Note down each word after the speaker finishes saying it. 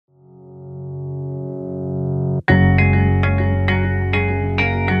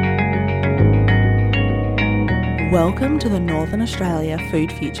Welcome to the Northern Australia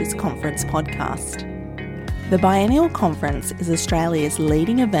Food Futures Conference podcast. The biennial conference is Australia's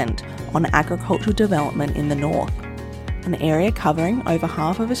leading event on agricultural development in the north, an area covering over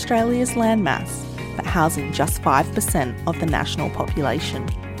half of Australia's landmass, but housing just 5% of the national population.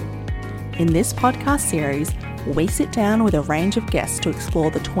 In this podcast series, we sit down with a range of guests to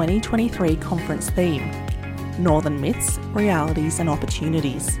explore the 2023 conference theme, Northern Myths, Realities and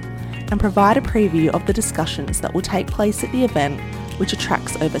Opportunities, and provide a preview of the discussions that will take place at the event, which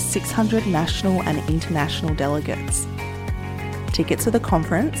attracts over 600 national and international delegates. Tickets to the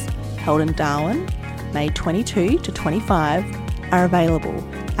conference, held in Darwin, May 22 to 25, are available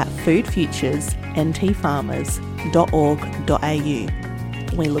at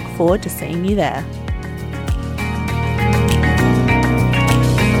foodfuturesntfarmers.org.au. We look forward to seeing you there.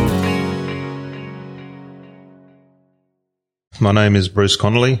 My name is Bruce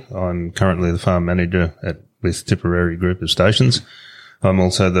Connolly. I'm currently the farm manager with Tipperary Group of Stations. I'm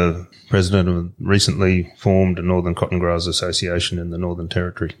also the president of a recently formed Northern Cotton Growers Association in the Northern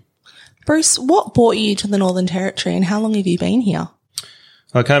Territory. Bruce, what brought you to the Northern Territory and how long have you been here?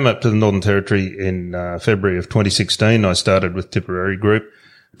 I came up to the Northern Territory in February of 2016. I started with Tipperary Group.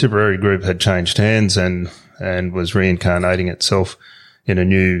 Tipperary Group had changed hands and was reincarnating itself in a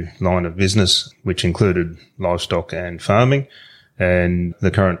new line of business, which included livestock and farming. And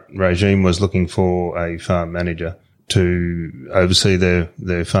the current regime was looking for a farm manager to oversee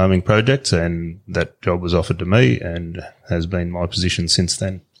their farming projects, and that job was offered to me and has been my position since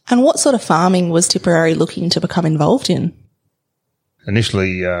then. And what sort of farming was Tipperary looking to become involved in?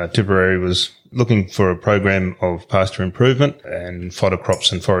 Initially, Tipperary was looking for a program of pasture improvement and fodder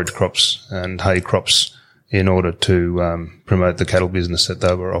crops and forage crops and hay crops in order to promote the cattle business that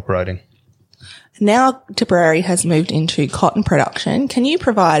they were operating. Now Tipperary has moved into cotton production. Can you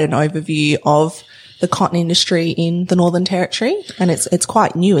provide an overview of the cotton industry in the Northern Territory? And it's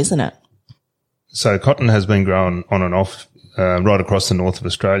quite new, isn't it? So cotton has been grown on and off right across the north of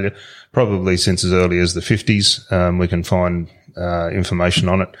Australia, probably since as early as the 50s. We can find information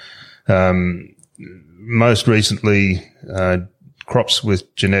on it. Most recently, crops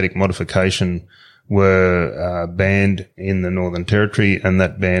with genetic modification were banned in the Northern Territory, and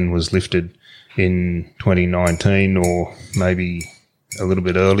that ban was lifted in 2019 or maybe a little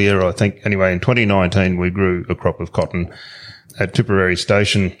bit earlier, I think. Anyway, in 2019, we grew a crop of cotton at Tipperary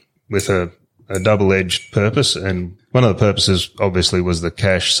Station with a double-edged purpose. And one of the purposes, obviously, was the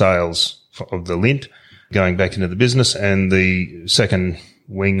cash sales of the lint going back into the business. And the second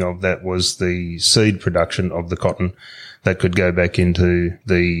wing of that was the seed production of the cotton that could go back into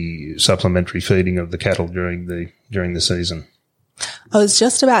the supplementary feeding of the cattle during the season. I was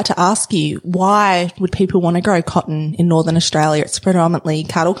just about to ask you, why would people want to grow cotton in Northern Australia? It's predominantly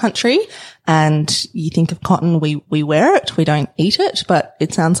cattle country, and you think of cotton, we wear it, we don't eat it, but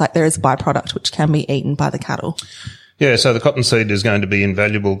it sounds like there is a byproduct which can be eaten by the cattle. Yeah, so the cottonseed is going to be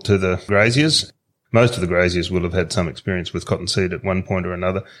invaluable to the graziers. Most of the graziers will have had some experience with cottonseed at one point or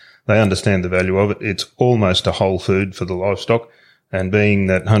another. They understand the value of it. It's almost a whole food for the livestock. And being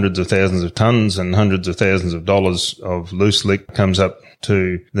that hundreds of thousands of tonnes and hundreds of thousands of dollars of loose lick comes up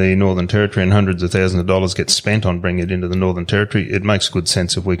to the Northern Territory and hundreds of thousands of dollars get spent on bringing it into the Northern Territory, it makes good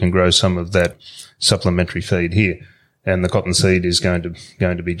sense if we can grow some of that supplementary feed here. And the cottonseed is going to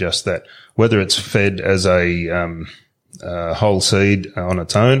be just that. Whether it's fed as a whole seed on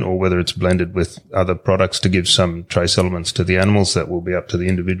its own, or whether it's blended with other products to give some trace elements to the animals, that will be up to the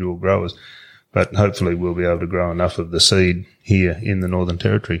individual growers. But hopefully we'll be able to grow enough of the seed here in the Northern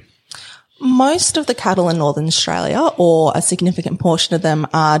Territory. Most of the cattle in Northern Australia, or a significant portion of them,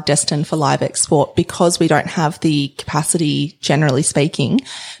 are destined for live export because we don't have the capacity, generally speaking,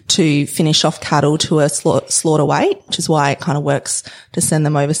 to finish off cattle to a slaughter weight, which is why it kind of works to send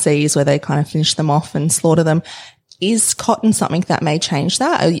them overseas where they kind of finish them off and slaughter them. Is cotton something that may change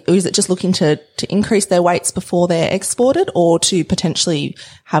that? Or is it just looking to increase their weights before they're exported, or to potentially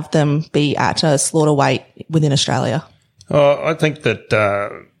have them be at a slaughter weight within Australia? I think that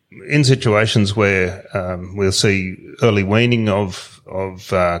in situations where we'll see early weaning of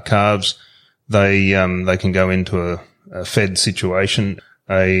calves, they can go into a fed situation.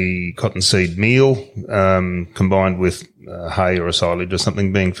 A cottonseed meal combined with hay or a silage or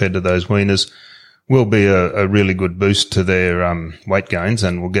something being fed to those weaners will be a really good boost to their weight gains,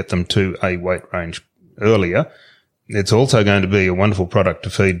 and will get them to a weight range earlier. It's also going to be a wonderful product to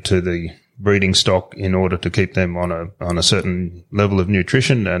feed to the breeding stock in order to keep them on a certain level of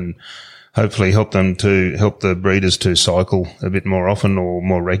nutrition, and hopefully help the breeders to cycle a bit more often or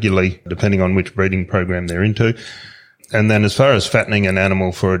more regularly, depending on which breeding program they're into. And then as far as fattening an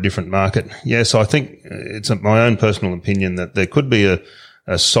animal for a different market, yes, I think it's my own personal opinion that there could be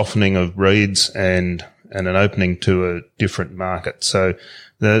a softening of breeds and an opening to a different market. So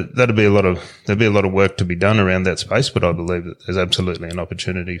there'll be a lot of work to be done around that space, but I believe that there's absolutely an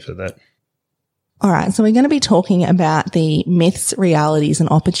opportunity for that. All right. So we're going to be talking about the myths, realities and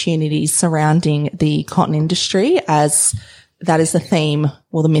opportunities surrounding the cotton industry, as that is the theme,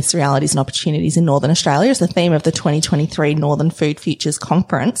 well, the myths, realities and opportunities in Northern Australia is the theme of the 2023 Northern Food Futures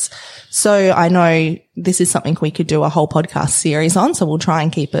Conference. So I know this is something we could do a whole podcast series on, so we'll try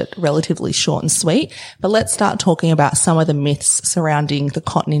and keep it relatively short and sweet. But let's start talking about some of the myths surrounding the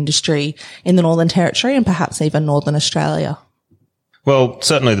cotton industry in the Northern Territory and perhaps even Northern Australia. Well,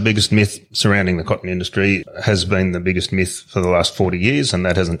 certainly the biggest myth surrounding the cotton industry has been the biggest myth for the last 40 years, and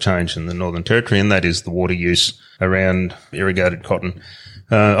that hasn't changed in the Northern Territory, and that is the water use around irrigated cotton.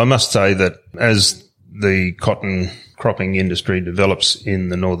 I must say that as the cotton cropping industry develops in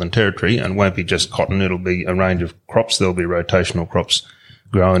the Northern Territory, and won't be just cotton, it'll be a range of crops. There'll be rotational crops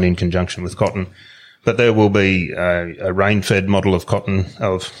grown in conjunction with cotton. But there will be a rain-fed model of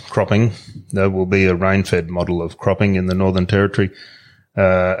cropping. There will be a rain-fed model of cropping in the Northern Territory,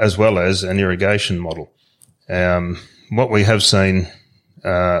 as well as an irrigation model. What we have seen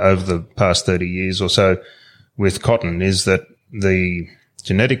over the past 30 years or so with cotton is that the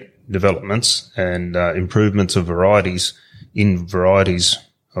genetic developments and improvements of varieties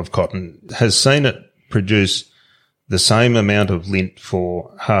of cotton has seen it produce the same amount of lint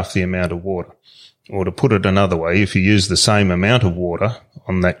for half the amount of water. Or to put it another way, if you use the same amount of water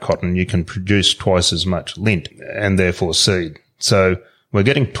on that cotton, you can produce twice as much lint and therefore seed. So we're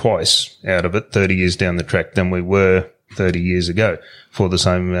getting twice out of it 30 years down the track than we were 30 years ago for the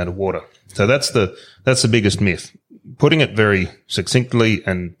same amount of water. So that's the biggest myth. Putting it very succinctly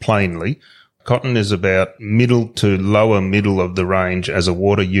and plainly, cotton is about middle to lower middle of the range as a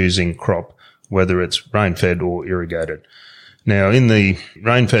water using crop, whether it's rain-fed or irrigated. Now, in the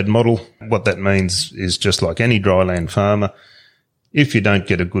rain-fed model, what that means is just like any dryland farmer, if you don't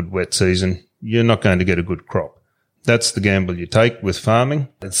get a good wet season, you're not going to get a good crop. That's the gamble you take with farming.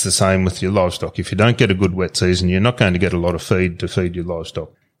 It's the same with your livestock. If you don't get a good wet season, you're not going to get a lot of feed to feed your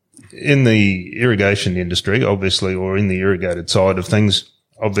livestock. In the irrigation industry, obviously, or in the irrigated side of things,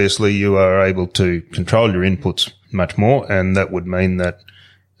 obviously you are able to control your inputs much more, and that would mean that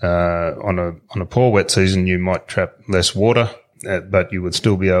on a poor wet season, you might trap less water, but you would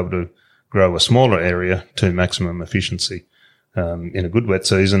still be able to grow a smaller area to maximum efficiency. In a good wet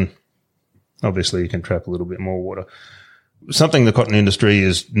season, obviously you can trap a little bit more water. Something the cotton industry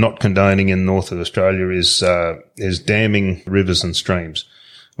is not condoning in north of Australia is damming rivers and streams.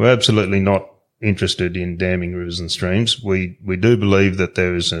 We're absolutely not interested in damming rivers and streams. We do believe that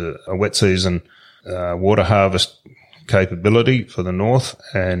there is a wet season water harvest capability for the north,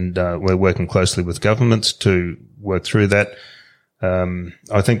 and we're working closely with governments to work through that.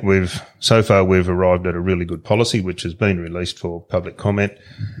 I think we've arrived at a really good policy which has been released for public comment,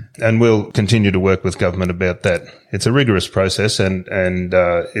 and we'll continue to work with government about that. It's a rigorous process, and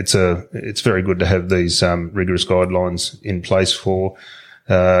it's very good to have these rigorous guidelines in place for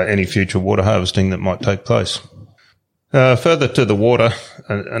any future water harvesting that might take place. Further to the water,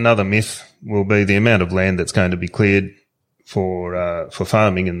 another myth will be the amount of land that's going to be cleared for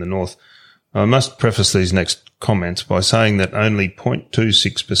farming in the north. I must preface these next comments by saying that only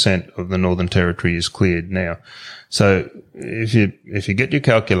 0.26% of the Northern Territory is cleared now. So if you get your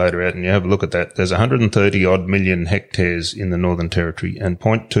calculator out and you have a look at that, there's 130 odd million hectares in the Northern Territory, and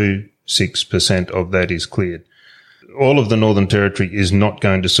 0.26% of that is cleared. All of the Northern Territory is not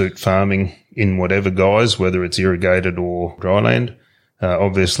going to suit farming in whatever guise, whether it's irrigated or dryland.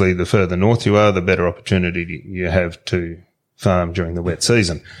 Obviously, the further north you are, the better opportunity you have to farm during the wet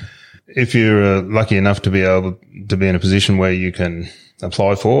season. If you're lucky enough to be able to be in a position where you can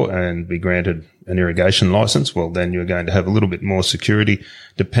apply for and be granted an irrigation license, well, then you're going to have a little bit more security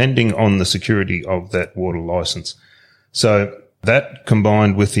depending on the security of that water license. So that,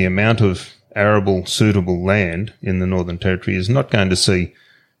 combined with the amount of arable suitable land in the Northern Territory, is not going to see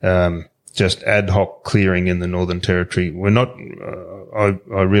just ad hoc clearing in the Northern Territory. We're not,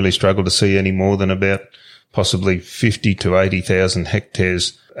 I really struggle to see any more than about possibly 50 to 80,000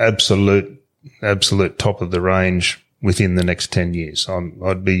 hectares absolute top of the range within the next 10 years.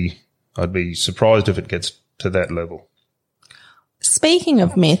 I'd be surprised if it gets to that level. Speaking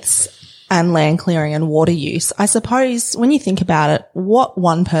of myths and land clearing and water use, I suppose when you think about it, what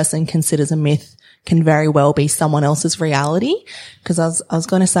one person considers a myth can very well be someone else's reality. Because I was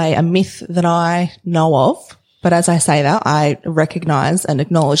going to say a myth that I know of But as I say that, I recognise and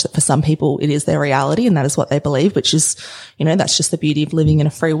acknowledge that for some people it is their reality and that is what they believe, which is, that's just the beauty of living in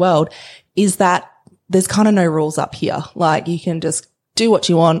a free world, is that there's kind of no rules up here. Like, you can just do what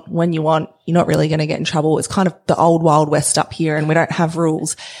you want when you want. You're not really going to get in trouble. It's kind of the old Wild West up here and we don't have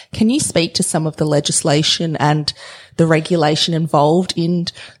rules. Can you speak to some of the legislation and the regulation involved in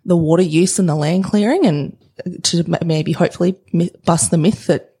the water use and the land clearing, and to maybe hopefully bust the myth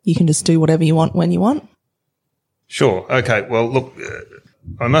that you can just do whatever you want when you want? Sure. Okay. Well, look,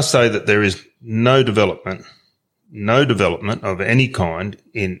 I must say that there is no development of any kind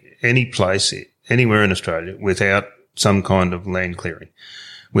in any place, anywhere in Australia, without some kind of land clearing,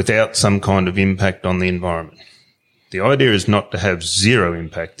 without some kind of impact on the environment. The idea is not to have zero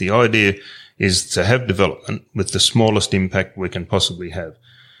impact. The idea is to have development with the smallest impact we can possibly have.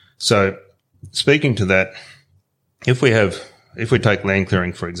 So, speaking to that, if we take land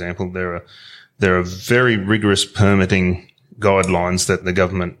clearing, for example, there are very rigorous permitting guidelines that the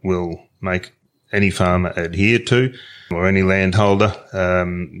government will make any farmer adhere to, or any landholder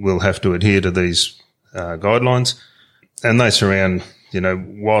will have to adhere to these guidelines. And they surround,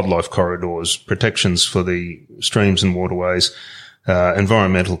 wildlife corridors, protections for the streams and waterways,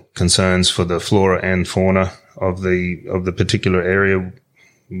 environmental concerns for the flora and fauna of the particular area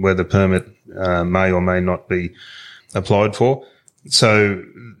where the permit may or may not be applied for. So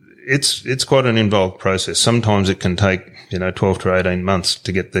it's quite an involved process. Sometimes it can take 12 to 18 months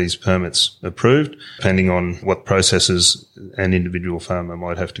to get these permits approved, depending on what processes an individual farmer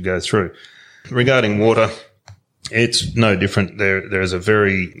might have to go through. Regarding water, it's no different. There is a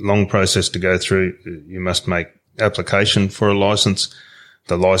very long process to go through. You must make application for a license.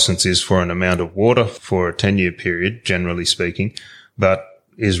 The license is for an amount of water for a 10-year period, generally speaking, but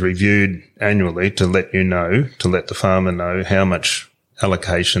is reviewed annually to let the farmer know how much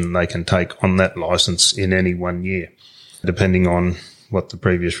allocation they can take on that license in any 1 year, depending on what the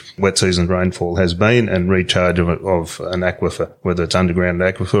previous wet season rainfall has been and recharge of an aquifer, whether it's underground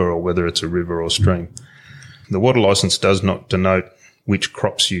aquifer or whether it's a river or stream. The water license does not denote which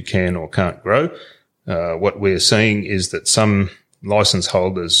crops you can or can't grow. What we're seeing is that some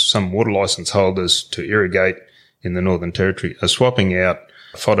water license holders to irrigate in the Northern Territory are swapping out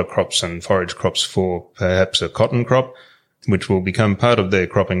fodder crops and forage crops for perhaps a cotton crop, which will become part of their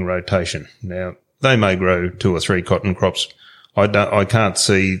cropping rotation. Now, they may grow 2 or 3 cotton crops. I can't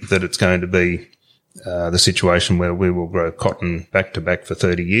see that it's going to be the situation where we will grow cotton back to back for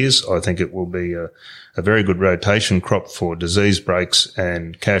 30 years. I think it will be a very good rotation crop for disease breaks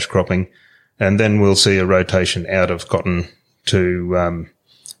and cash cropping. And then we'll see a rotation out of cotton to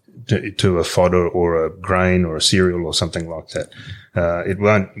a fodder or a grain or a cereal or something like that. It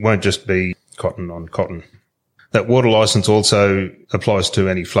won't just be cotton on cotton. That water license also applies to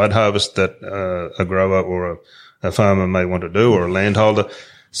any flood harvest that a grower or a farmer may want to do, or a landholder.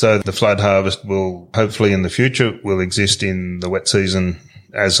 So the flood harvest will hopefully in the future will exist in the wet season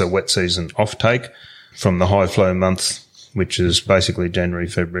as a wet season offtake from the high flow month, which is basically January,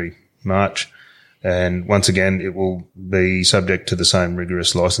 February, March. And once again, it will be subject to the same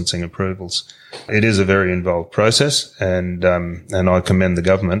rigorous licensing approvals. It is a very involved process, and I commend the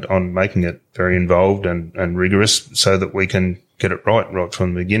government on making it very involved and rigorous so that we can get it right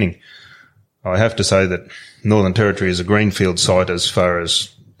from the beginning. I have to say that Northern Territory is a greenfield site as far as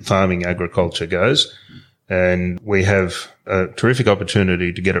farming agriculture goes, and we have a terrific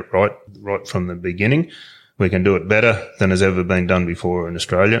opportunity to get it right from the beginning. We can do it better than has ever been done before in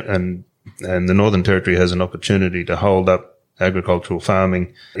Australia, and the Northern Territory has an opportunity to hold up agricultural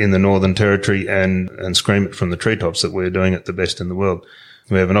farming in the Northern Territory and scream it from the treetops that we're doing it the best in the world.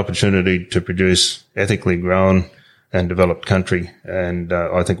 We have an opportunity to produce ethically grown and developed country, and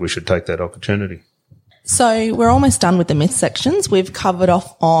I think we should take that opportunity. So we're almost done with the myth sections. We've covered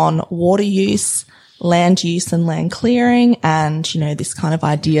off on water use, land use and land clearing, and, this kind of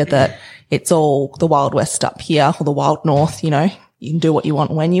idea that it's all the Wild West up here, or the Wild North, you can do what you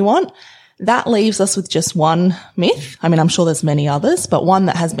want when you want. That leaves us with just one myth. I mean, I'm sure there's many others, but one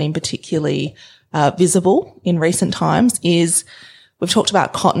that has been particularly visible in recent times is we've talked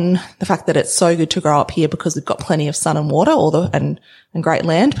about cotton, the fact that it's so good to grow up here because we've got plenty of sun and water, and great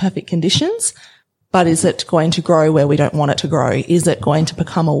land, perfect conditions. But is it going to grow where we don't want it to grow? Is it going to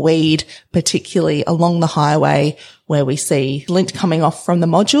become a weed, particularly along the highway where we see lint coming off from the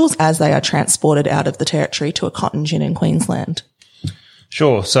modules as they are transported out of the territory to a cotton gin in Queensland?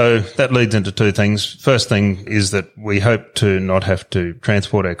 Sure. So that leads into 2 things. First thing is that we hope to not have to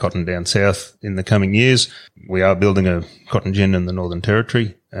transport our cotton down south in the coming years. We are building a cotton gin in the Northern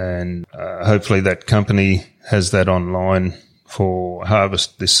Territory, and hopefully that company has that online for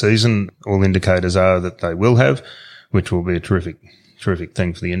harvest this season. All indicators are that they will have, which will be a terrific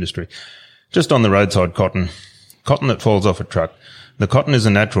thing for the industry. Just on the roadside cotton that falls off a truck, the cotton is a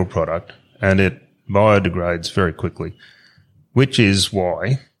natural product and it biodegrades very quickly, which is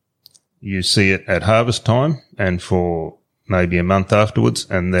why you see it at harvest time and for maybe a month afterwards,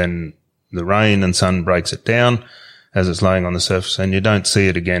 and then the rain and sun breaks it down as it's laying on the surface, and you don't see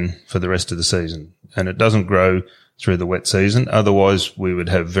it again for the rest of the season. And it doesn't grow through the wet season. Otherwise, we would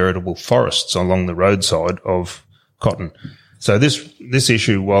have veritable forests along the roadside of cotton. So this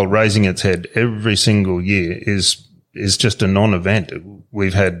issue, while raising its head every single year, is just a non-event.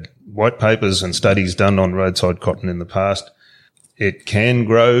 We've had white papers and studies done on roadside cotton in the past. It can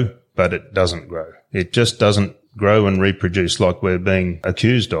grow, but it doesn't grow. It just doesn't grow and reproduce like we're being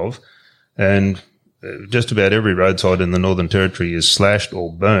accused of. And just about every roadside in the Northern Territory is slashed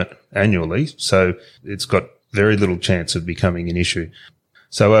or burnt annually. So it's got very little chance of becoming an issue.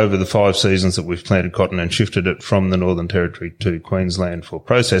 So over the 5 seasons that we've planted cotton and shifted it from the Northern Territory to Queensland for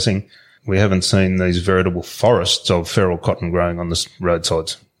processing, we haven't seen these veritable forests of feral cotton growing on the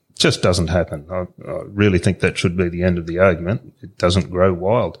roadsides. It just doesn't happen. I really think that should be the end of the argument. It doesn't grow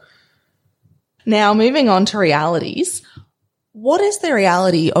wild. Now, moving on to realities, what is the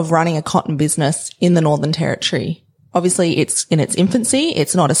reality of running a cotton business in the Northern Territory? Obviously, it's in its infancy.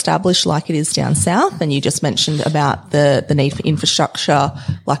 It's not established like it is down south. And you just mentioned about the need for infrastructure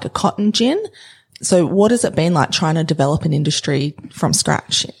like a cotton gin. So what has it been like trying to develop an industry from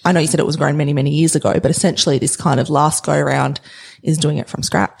scratch? I know you said it was grown many, many years ago, but essentially this kind of last go around is doing it from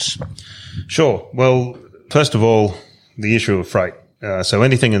scratch. Sure. Well, first of all, the issue of freight. So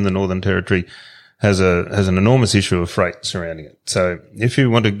anything in the Northern Territory has an enormous issue of freight surrounding it. So if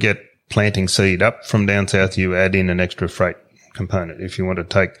you want to get planting seed up from down south, you add in an extra freight component. If you want to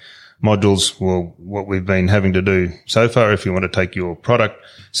take modules, well, what we've been having to do so far, if you want to take your product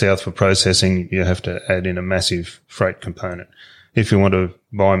south for processing, you have to add in a massive freight component. If you want to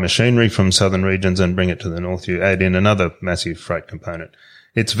buy machinery from southern regions and bring it to the north, you add in another massive freight component.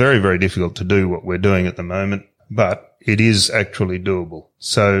 It's very, very difficult to do what we're doing at the moment, but it is actually doable.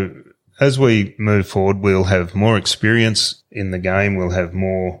 So as we move forward, we'll have more experience in the game. We'll have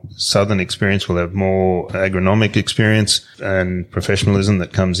more southern experience. We'll have more agronomic experience and professionalism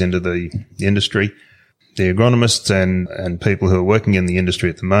that comes into the industry. The agronomists and people who are working in the industry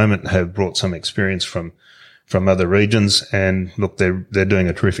at the moment have brought some experience from other regions, and look, they're doing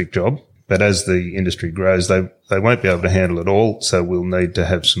a terrific job. But as the industry grows, they won't be able to handle it all. So we'll need to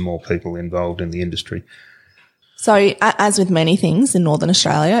have some more people involved in the industry. So as with many things in Northern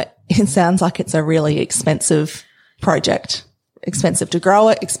Australia, it sounds like it's a really expensive project. Expensive to grow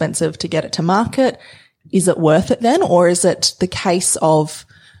it, expensive to get it to market. Is it worth it then? Or is it the case of,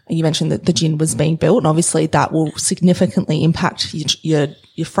 you mentioned that the gin was being built, and obviously that will significantly impact your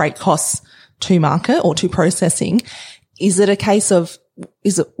freight costs to market or to processing. Is it a case of,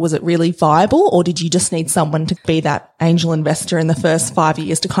 was it really viable, or did you just need someone to be that angel investor in the first 5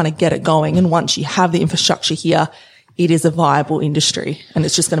 years to kind of get it going? And once you have the infrastructure here, it is a viable industry, and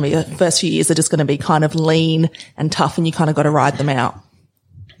it's just going to be, the first few years are just going to be kind of lean and tough, and you kind of got to ride them out.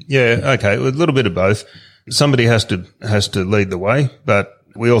 Yeah. Okay. A little bit of both. Somebody has to lead the way, but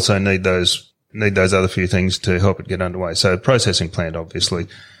we also need those other few things to help it get underway. So processing plant obviously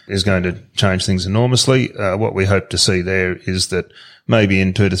is going to change things enormously. What we hope to see there is that maybe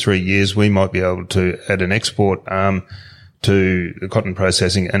in 2 to 3 years, we might be able to add an export arm to the cotton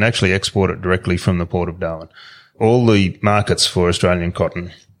processing and actually export it directly from the Port of Darwin. All the markets for Australian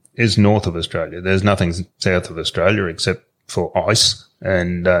cotton is north of Australia. There's nothing south of Australia except for ice,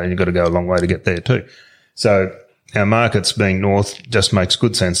 and you've got to go a long way to get there too. So our markets being north just makes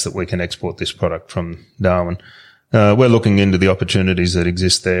good sense that we can export this product from Darwin. We're looking into the opportunities that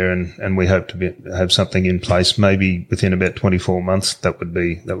exist there, and we hope to have something in place maybe within about 24 months. That would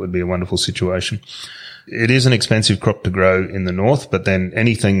be a wonderful situation. It is an expensive crop to grow in the north, but then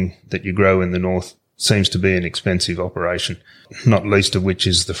anything that you grow in the north seems to be an expensive operation, not least of which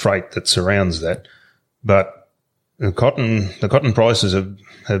is the freight that surrounds that. But the cotton prices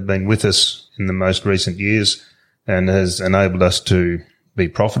have been with us in the most recent years and has enabled us to be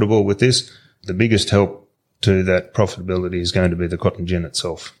profitable with this. The biggest help to that profitability is going to be the cotton gin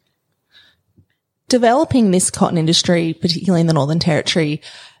itself. Developing this cotton industry, particularly in the Northern Territory,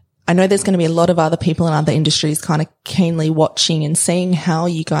 I know there's going to be a lot of other people in other industries kind of keenly watching and seeing how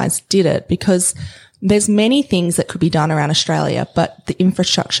you guys did it, because there's many things that could be done around Australia, but the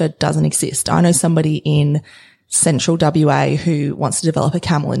infrastructure doesn't exist. I know somebody in central WA who wants to develop a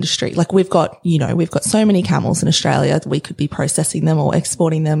camel industry. Like we've got so many camels in Australia that we could be processing them or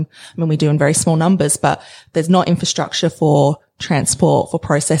exporting them. I mean, we do in very small numbers, but there's not infrastructure for transport, for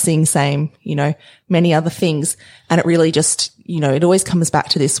processing, many other things. And it really just, it always comes back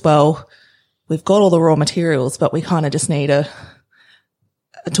to this, well, we've got all the raw materials, but we kind of just need to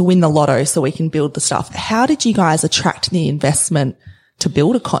win the lotto so we can build the stuff. How did you guys attract the investment to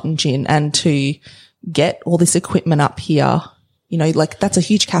build a cotton gin and to get all this equipment up here? That's a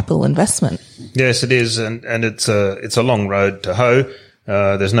huge capital investment. Yes, it is. And it's a long road to hoe.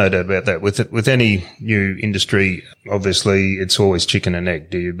 There's no doubt about that. With any new industry, obviously it's always chicken and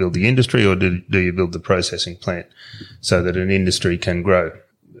egg. Do you build the industry or do you build the processing plant so that an industry can grow?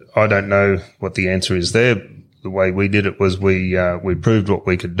 I don't know what the answer is there. The way we did it was we proved what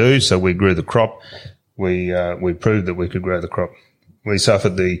we could do. So we grew the crop. We proved that we could grow the crop. We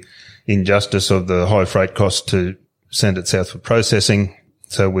suffered the injustice of the high freight costs to send it south for processing.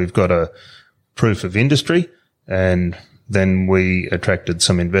 So we've got a proof of industry, and then we attracted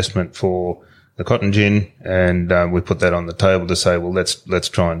some investment for the cotton gin, and we put that on the table to say, well, let's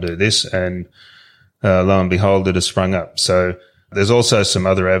try and do this. And lo and behold, it has sprung up. So there's also some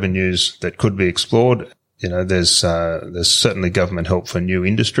other avenues that could be explored. There's certainly government help for new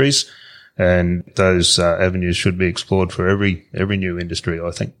industries, and those avenues should be explored for every new industry, I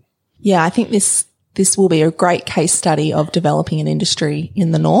think. Yeah, I think this will be a great case study of developing an industry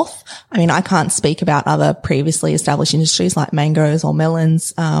in the north. I mean, I can't speak about other previously established industries like mangoes or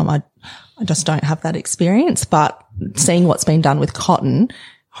melons. I just don't have that experience, but seeing what's been done with cotton,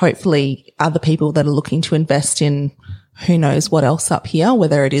 hopefully other people that are looking to invest in who knows what else up here,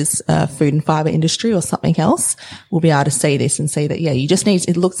 whether it is food and fibre industry or something else, will be able to see this and see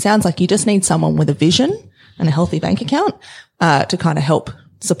that, sounds like you just need someone with a vision and a healthy bank account to kind of help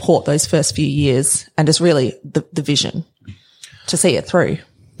support those first few years, and just really the vision to see it through.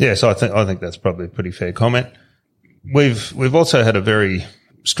 Yes, I think that's probably a pretty fair comment. We've also had a very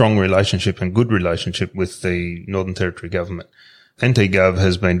strong relationship and good relationship with the Northern Territory government. NT-Gov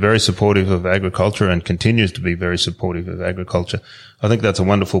has been very supportive of agriculture and continues to be very supportive of agriculture. I think that's a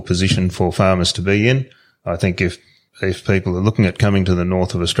wonderful position for farmers to be in. I think if people are looking at coming to the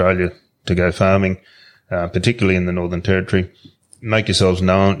north of Australia to go farming, particularly in the Northern Territory, make yourselves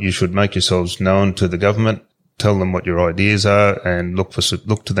known. You should make yourselves known to the government. Tell them what your ideas are and look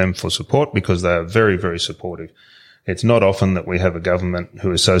to them for support, because they are very, very supportive. It's not often that we have a government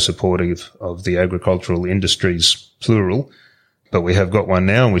who is so supportive of the agricultural industries, plural, but we have got one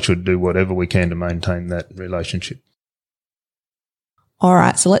now, and we should do whatever we can to maintain that relationship. All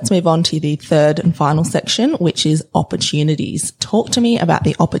right, so let's move on to the third and final section, which is opportunities. Talk to me about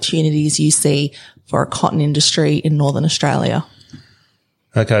the opportunities you see for a cotton industry in Northern Australia.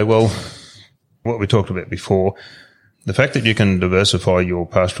 Okay, well, what we talked about before, the fact that you can diversify your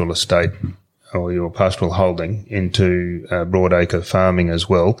pastoral estate or your pastoral holding into broad acre farming as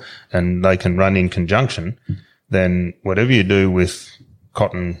well, and they can run in conjunction, then whatever you do with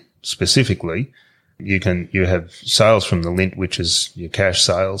cotton specifically, you have sales from the lint, which is your cash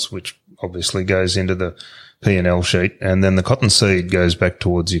sales, which obviously goes into the P&L sheet, and then the cotton seed goes back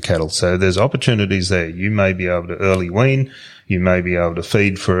towards your cattle. So there's opportunities there. You may be able to early wean. You may be able to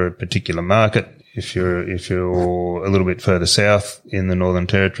feed for a particular market. If you're a little bit further south in the Northern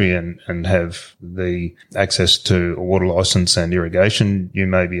Territory and have the access to a water license and irrigation, you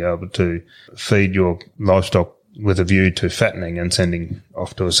may be able to feed your livestock with a view to fattening and sending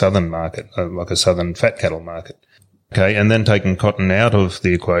off to a southern market, like a southern fat cattle market. Okay, and then taking cotton out of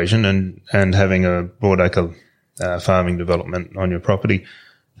the equation and having a broadacre farming development on your property,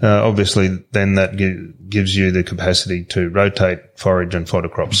 obviously then that gives you the capacity to rotate forage and fodder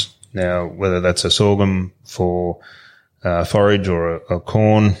crops. Now, whether that's a sorghum for forage or a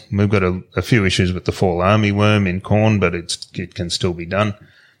corn, we've got a few issues with the fall armyworm in corn, but it can still be done.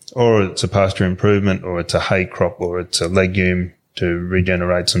 Or it's a pasture improvement, or it's a hay crop, or it's a legume to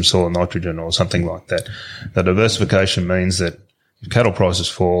regenerate some soil nitrogen or something like that. The diversification means that if cattle prices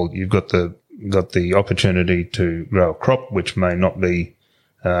fall, you've got the opportunity to grow a crop which may not be,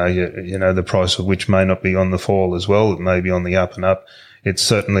 the price of which may not be on the fall as well. It may be on the up and up. It's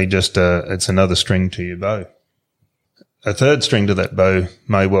certainly just it's another string to your bow. A third string to that bow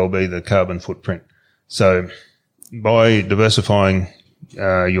may well be the carbon footprint. So by diversifying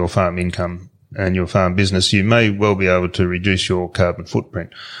your farm income and your farm business, you may well be able to reduce your carbon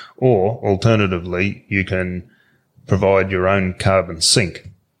footprint. Or alternatively, you can provide your own carbon sink.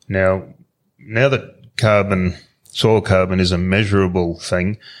 Now that soil carbon is a measurable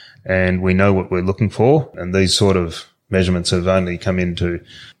thing, and we know what we're looking for, and these sort of measurements have only come into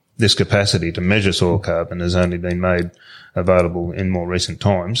this capacity to measure soil carbon has only been made available in more recent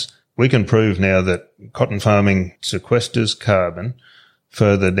times. We can prove now that cotton farming sequesters carbon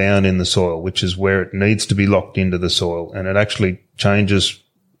further down in the soil, which is where it needs to be locked into the soil, and it actually changes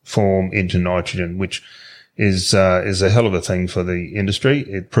form into nitrogen, which is a hell of a thing for the industry.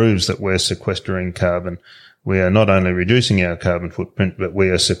 It proves that we're sequestering carbon. We are not only reducing our carbon footprint, but we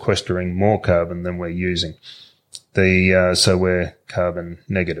are sequestering more carbon than we're using. So we're carbon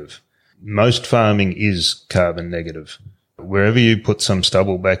negative. Most farming is carbon negative. Wherever you put some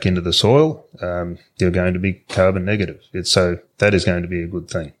stubble back into the soil, you're going to be carbon negative. So that is going to be a good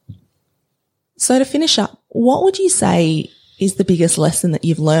thing. So to finish up, what would you say is the biggest lesson that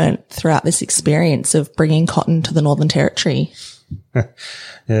you've learned throughout this experience of bringing cotton to the Northern Territory?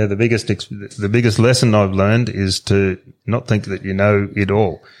 Yeah, the biggest lesson I've learned is to not think that you know it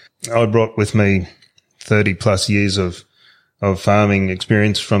all. I brought with me 30 plus years of farming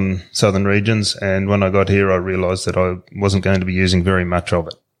experience from southern regions, and when I got here I realised that I wasn't going to be using very much of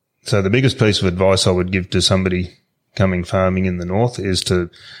it. So the biggest piece of advice I would give to somebody coming farming in the north is to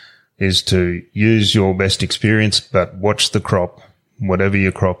use your best experience, but watch the crop. Whatever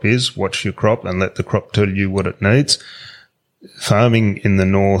your crop is, watch your crop and let the crop tell you what it needs. Farming in the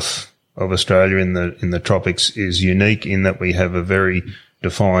north of Australia in the tropics is unique in that we have a very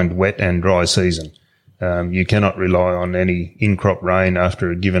defined wet and dry season. You cannot rely on any in-crop rain after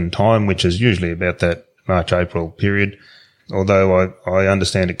a given time, which is usually about that March-April period. Although I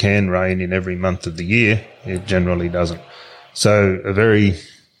understand it can rain in every month of the year, it generally doesn't. So a very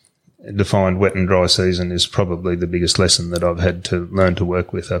defined wet and dry season is probably the biggest lesson that I've had to learn to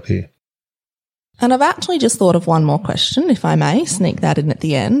work with up here. And I've actually just thought of one more question, if I may, sneak that in at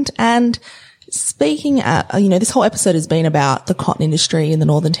the end. And speaking this whole episode has been about the cotton industry in the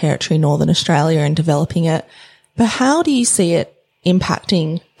Northern Territory, Northern Australia, and developing it. But how do you see it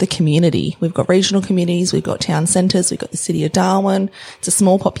impacting the community? We've got regional communities, we've got town centres, we've got the city of Darwin. It's a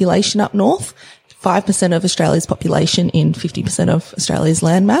small population up north, 5% of Australia's population in 50% of Australia's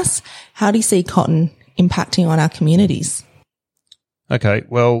landmass. How do you see cotton impacting on our communities? Okay,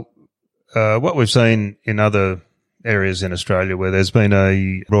 well, what we've seen in other areas in Australia where there's been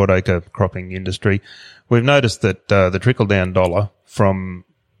a broadacre cropping industry, we've noticed that the trickle-down dollar from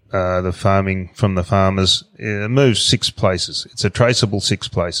the farmers moves 6 places. It's a traceable 6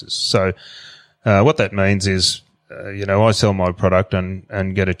 places. So what that means is, I sell my product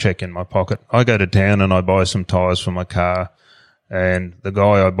and get a check in my pocket. I go to town and I buy some tyres for my car, and the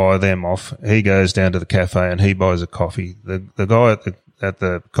guy I buy them off, he goes down to the cafe and he buys a coffee. The guy at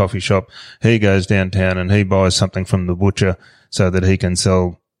the coffee shop, he goes downtown and he buys something from the butcher so that he can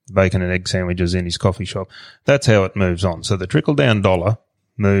sell bacon and egg sandwiches in his coffee shop. That's how it moves on. So the trickle-down dollar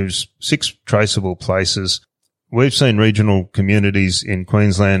moves 6 traceable places. We've seen regional communities in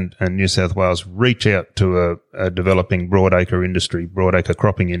Queensland and New South Wales reach out to a developing broadacre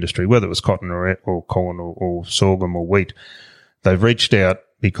cropping industry, whether it was cotton or corn or sorghum or wheat. They've reached out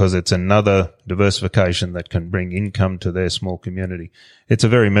because it's another diversification that can bring income to their small community. It's a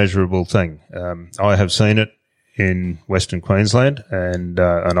very measurable thing. I have seen it in Western Queensland, and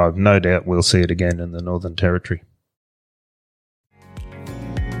I've no doubt we'll see it again in the Northern Territory.